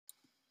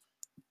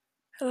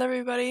Hello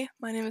everybody,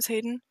 my name is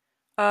Hayden.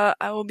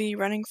 I will be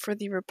running for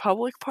the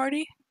Republic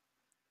Party,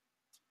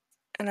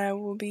 and I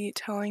will be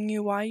telling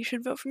you why you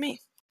should vote for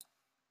me.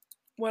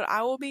 What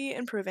I will be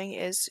improving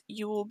is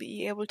you will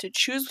be able to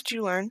choose what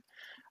you learn,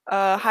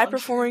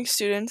 high-performing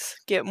students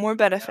get more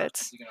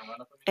benefits,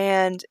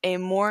 and a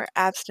more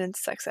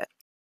abstinence sex ed.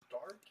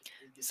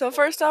 So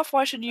first off,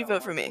 why should you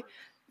vote for me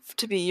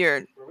to be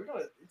your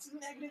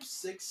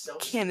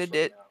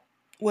candidate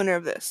winner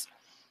of this?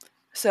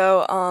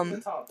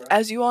 So,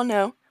 as you all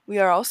know, we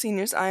are all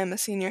seniors. I am a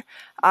senior.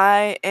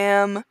 I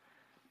am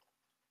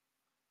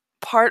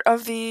part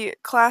of the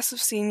class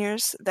of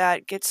seniors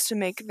that gets to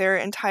make their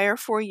entire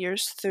 4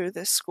 years through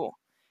this school.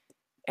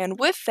 And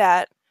with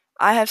that,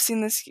 I have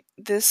seen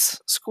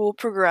this school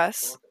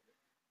progress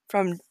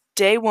from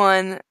day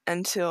one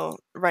until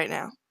right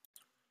now.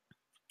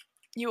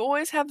 You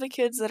always have the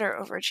kids that are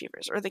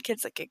overachievers, or the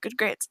kids that get good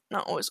grades,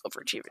 not always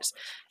overachievers.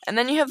 And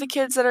then you have the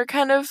kids that are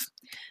kind of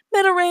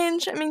middle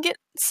range, get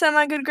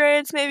semi-good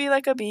grades, maybe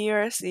like a B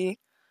or a C.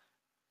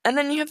 And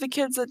then you have the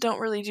kids that don't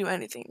really do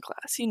anything in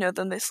class. You know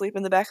them, they sleep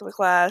in the back of the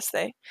class,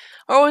 they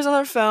are always on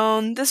their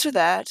phone, this or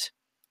that.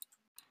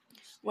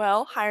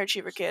 Well, higher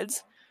achiever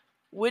kids,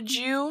 would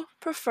you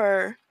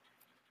prefer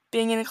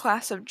being in a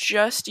class of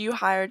just you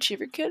higher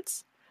achiever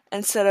kids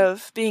instead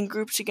of being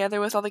grouped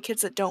together with all the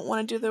kids that don't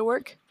want to do their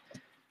work?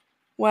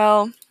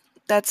 Well,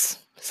 that's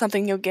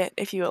something you'll get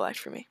if you elect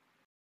for me.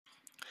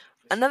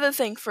 Another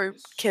thing for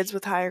kids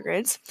with higher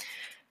grades,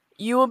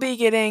 you will be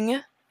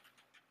getting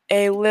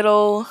a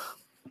little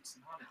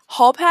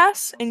hall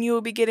pass, and you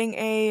will be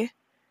getting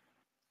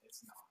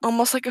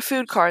almost like a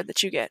food card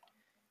that you get.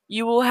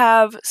 You will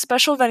have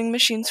special vending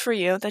machines for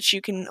you that you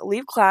can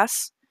leave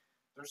class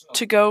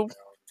to go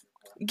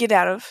get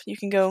out of. You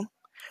can go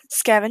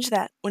scavenge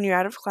that when you're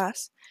out of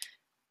class.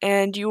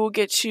 And you will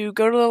get to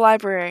go to the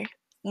library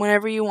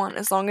whenever you want,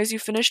 as long as you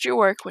finished your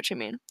work, which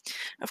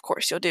of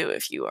course you'll do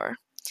if you are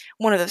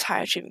one of those high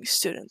achieving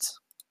students.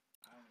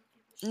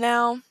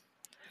 Now,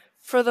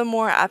 for the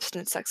more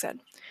abstinent sex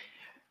ed.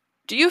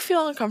 Do you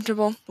feel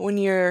uncomfortable when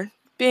you're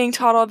being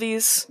taught all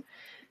these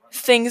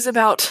things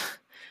about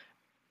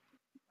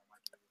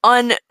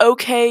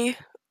un-okay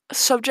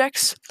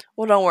subjects?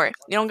 Well, don't worry.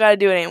 You don't gotta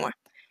do it anymore.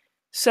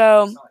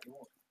 So,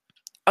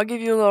 I'll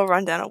give you a little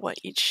rundown of what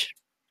each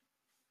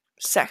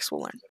sex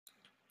will learn.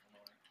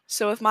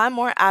 So with my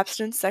more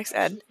abstinent sex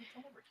ed,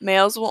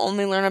 males will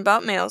only learn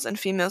about males and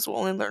females will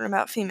only learn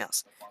about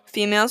females.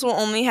 Females will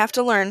only have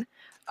to learn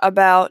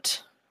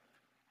about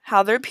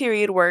how their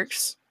period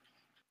works,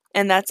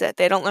 and that's it.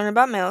 They don't learn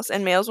about males,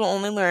 and males will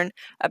only learn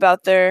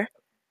about their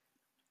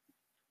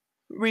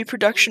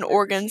reproduction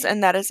organs,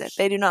 and that is it.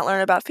 They do not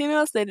learn about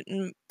females,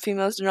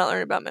 females do not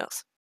learn about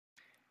males.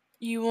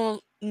 You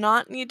will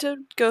not need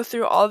to go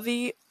through all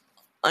the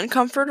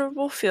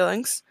uncomfortable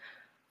feelings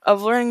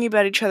of learning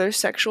about each other's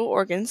sexual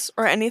organs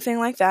or anything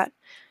like that,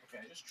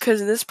 because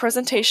this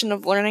presentation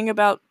of learning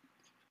about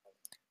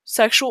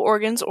sexual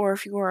organs, or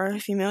if you are a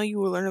female, you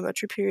will learn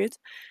about your periods.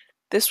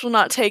 This will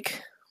not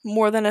take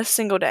more than a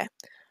single day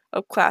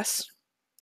of class